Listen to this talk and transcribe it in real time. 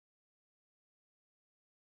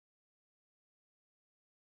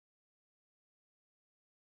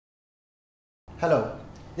Hello,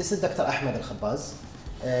 this is Dr. Ahmad AlKhabaz.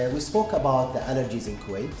 We spoke about the allergies in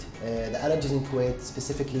Kuwait. The allergies in Kuwait,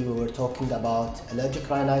 specifically we were talking about allergic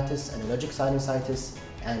rhinitis and allergic sinusitis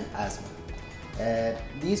and asthma.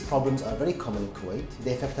 These problems are very common in Kuwait.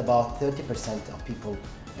 They affect about 30% of people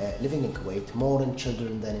living in Kuwait, more in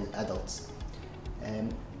children than in adults.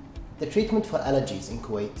 The treatment for allergies in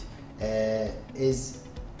Kuwait is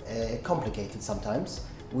complicated sometimes.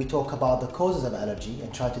 We talk about the causes of allergy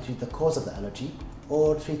and try to treat the cause of the allergy,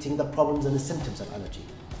 or treating the problems and the symptoms of allergy.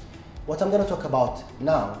 What I'm going to talk about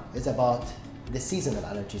now is about the seasonal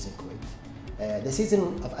allergies in Kuwait. The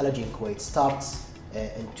season of allergy in Kuwait starts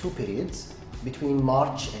in two periods, between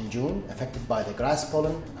March and June, affected by the grass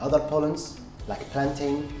pollen and other pollens like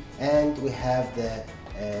plantain, and we have the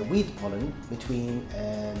weed pollen between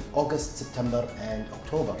August, September and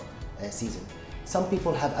October season. Some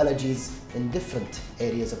people have allergies in different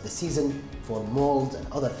areas of the season for mold and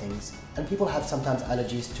other things, and people have sometimes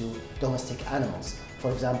allergies to domestic animals.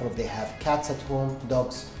 For example, if they have cats at home,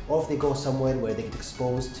 dogs, or if they go somewhere where they get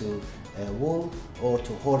exposed to wool or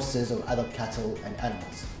to horses or other cattle and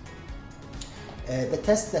animals. The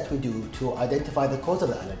test that we do to identify the cause of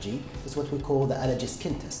the allergy is what we call the Allergy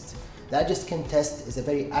Skin Test. The Allergy Skin Test is a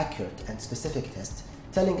very accurate and specific test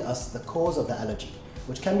telling us the cause of the allergy,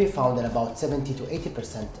 which can be found in about 70 to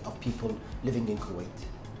 80% of people living in Kuwait.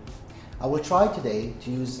 I will try today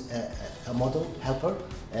to use a model helper.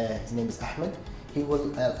 His name is Ahmad. He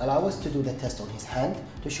will allow us to do the test on his hand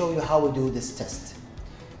to show you how we do this test.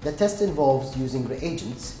 The test involves using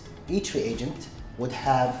reagents. Each reagent would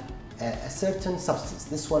have a certain substance.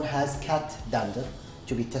 This one has cat dander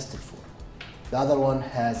to be tested for. The other one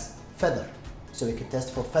has feather, so we can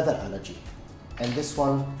test for feather allergy. And this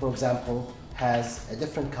one, for example, has a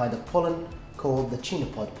different kind of pollen called the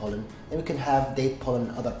chenopod pollen, and we can have date pollen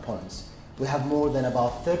and other pollens. We have more than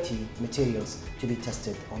about 30 materials to be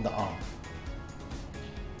tested on the arm.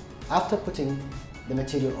 After putting the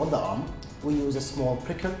material on the arm, we use a small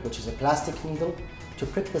pricker, which is a plastic needle, to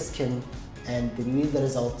prick the skin, and we read the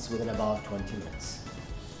results within about 20 minutes.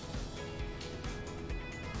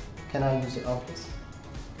 Can I use your arm, please?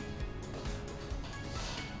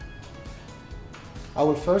 I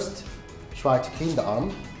will first try to clean the arm.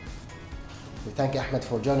 We thank Ahmed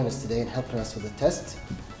for joining us today and helping us with the test.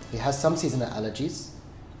 He has some seasonal allergies.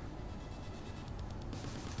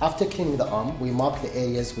 After cleaning the arm, we mark the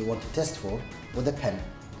areas we want to test for with a pen.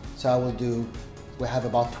 So we have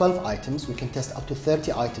about 12 items. We can test up to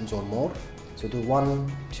 30 items or more. So do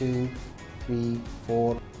 1, 2, 3,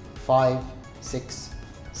 4, 5, 6,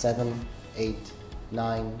 7, 8,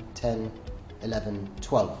 9, 10, 11,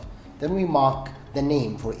 12. Then we mark the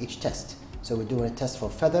name for each test. So we're doing a test for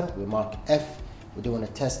feather, we mark F. We're doing a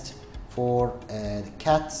test for the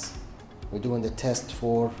cats. We're doing the test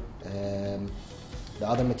for the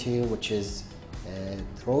other material, which is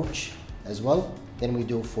roach as well. Then we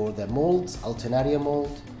do for the molds, Alternaria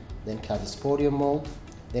mold, then Cladosporium mold.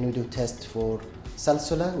 Then we do test for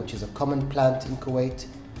salsula, which is a common plant in Kuwait,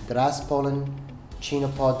 grass pollen,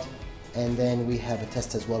 chenopod, and then we have a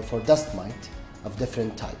test as well for dust mite of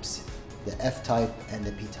different types, the F type and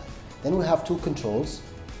the P type. Then we have two controls,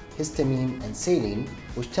 histamine and saline,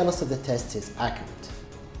 which tell us if the test is accurate.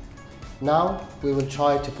 Now we will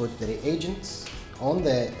try to put the reagents on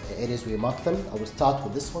the areas we mark them. I will start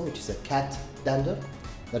with this one, which is a cat dander.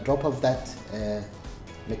 The drop of that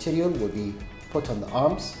material will be put on the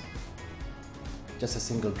arms, just a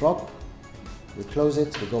single drop. We close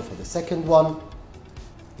it, we go for the second one.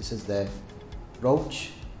 This is the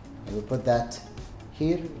roach, and we put that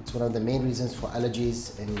here. It's one of the main reasons for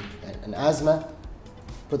allergies and asthma.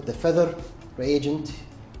 Put the feather reagent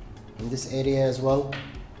in this area as well.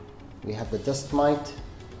 We have the dust mite,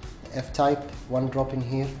 the F type, one drop in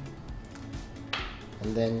here,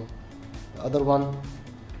 and then the other one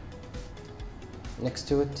next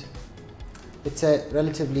to it. It's a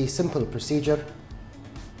relatively simple procedure,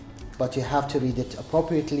 but you have to read it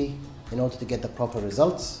appropriately in order to get the proper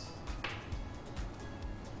results.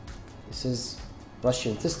 This is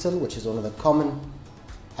Russian thistle, which is one of the common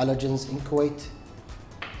allergens in Kuwait.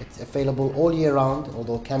 It's available all year round,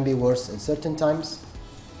 although it can be worse in certain times.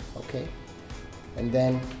 Okay, and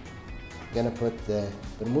then we're gonna put the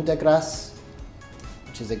Bermuda grass,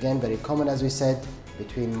 which is again very common, as we said,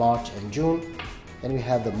 between March and June. Then we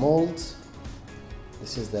have the molds.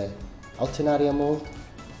 This is the Alternaria mold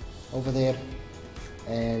over there,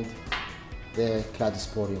 and the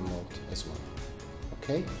Cladosporium mold as well.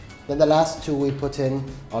 Okay. Then the last two we put in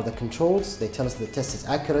are the controls. They tell us the test is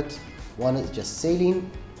accurate. One is just saline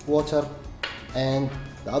water, and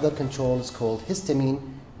the other control is called histamine,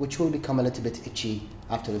 which will become a little bit itchy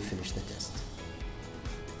after we finish the test.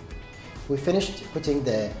 we finished putting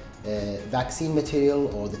the vaccine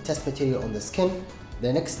material or the test material on the skin.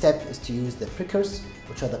 The next step is to use the prickers,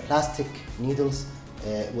 which are the plastic needles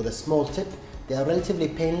with a small tip. They are relatively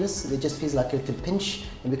painless. They just feel like a little pinch,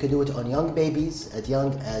 and we can do it on young babies, as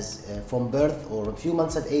young as from birth or a few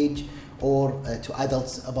months of age, or to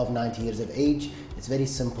adults above 90 years of age. It's very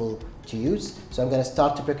simple to use. So I'm going to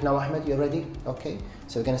start to prick now. Ahmed, you ready? Okay.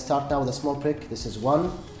 So we're going to start now with a small prick. This is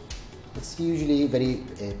 1. It's usually very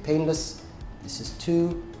painless. This is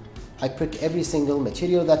 2. I prick every single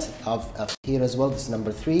material that's of here as well. This is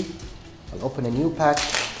number 3. I'll open a new pack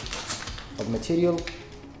of material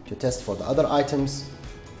to test for the other items.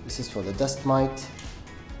 This is for the dust mite.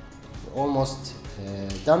 We're almost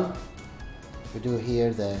done. We do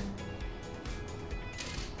here the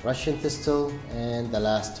Russian thistle and the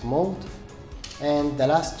last mold, and the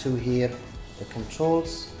last 2 here, the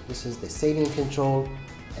controls. This is the saline control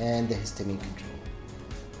and the histamine control.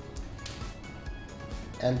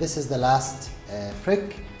 And this is the last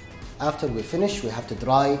prick. After we finish, we have to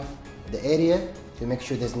dry the area to make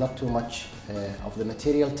sure there's not too much of the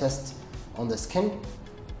material test on the skin.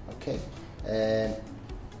 Okay.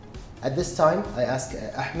 At this time, I ask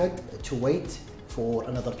Ahmed to wait for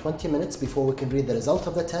another 20 minutes before we can read the result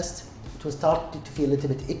of the test. It will start to feel a little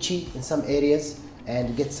bit itchy in some areas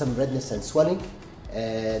and get some redness and swelling.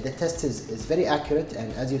 The test is very accurate,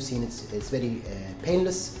 and as you've seen, it's very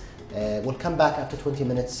painless. We'll come back after 20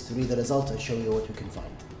 minutes to read the result and show you what we can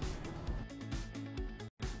find.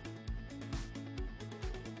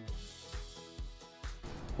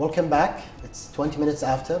 Welcome back. It's 20 minutes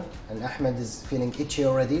after, and Ahmed is feeling itchy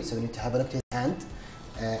already, so we need to have a look at his hand.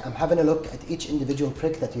 I'm having a look at each individual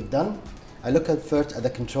prick that we've done. I look at first at the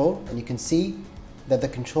control, and you can see that the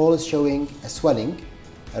control is showing a swelling,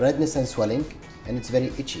 a redness and swelling, and it's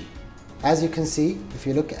very itchy. As you can see, if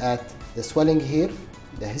you look at the swelling here,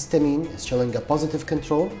 the histamine is showing a positive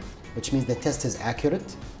control, which means the test is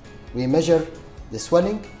accurate. We measure the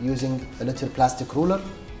swelling using a little plastic ruler.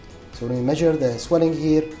 So when we measure the swelling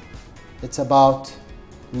here, it's about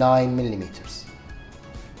 9 millimeters.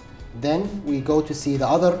 Then we go to see the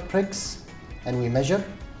other pricks and we measure.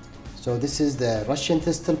 So this is the Russian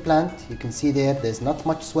thistle plant. You can see there's not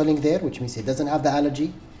much swelling there, which means it doesn't have the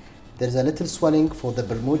allergy. There's a little swelling for the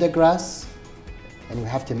Bermuda grass, and we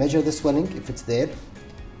have to measure the swelling if it's there,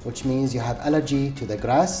 which means you have allergy to the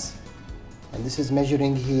grass. And this is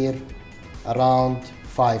measuring here around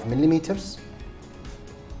 5 millimeters.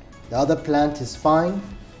 The other plant is fine.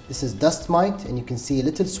 This is dust mite, and you can see a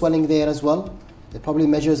little swelling there as well. It probably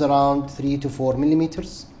measures around 3 to 4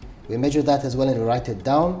 millimeters. We measure that as well and we write it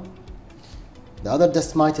down. The other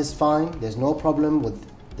dust mite is fine. There's no problem with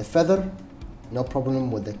the feather, no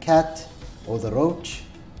problem with the cat or the roach,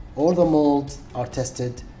 or the molds are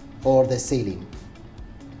tested, or the saline.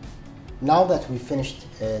 Now that we finished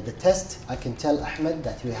the test, I can tell Ahmed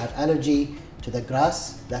that we have allergy to the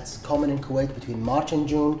grass that's common in Kuwait between March and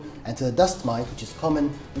June, and to the dust mite, which is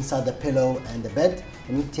common inside the pillow and the bed.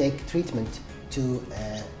 And we take treatment to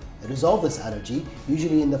resolve this allergy,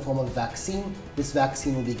 usually in the form of vaccine. This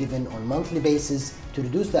vaccine will be given on a monthly basis to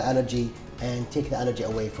reduce the allergy and take the allergy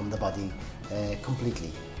away from the body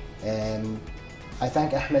completely. I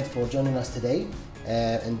thank Ahmed for joining us today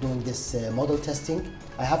and doing this model testing.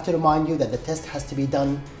 I have to remind you that the test has to be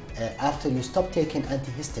done after you stop taking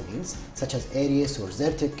antihistamines such as Aries or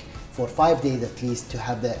Zyrtec for 5 days at least to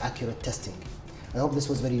have the accurate testing. I hope this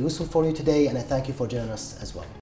was very useful for you today, and I thank you for joining us as well.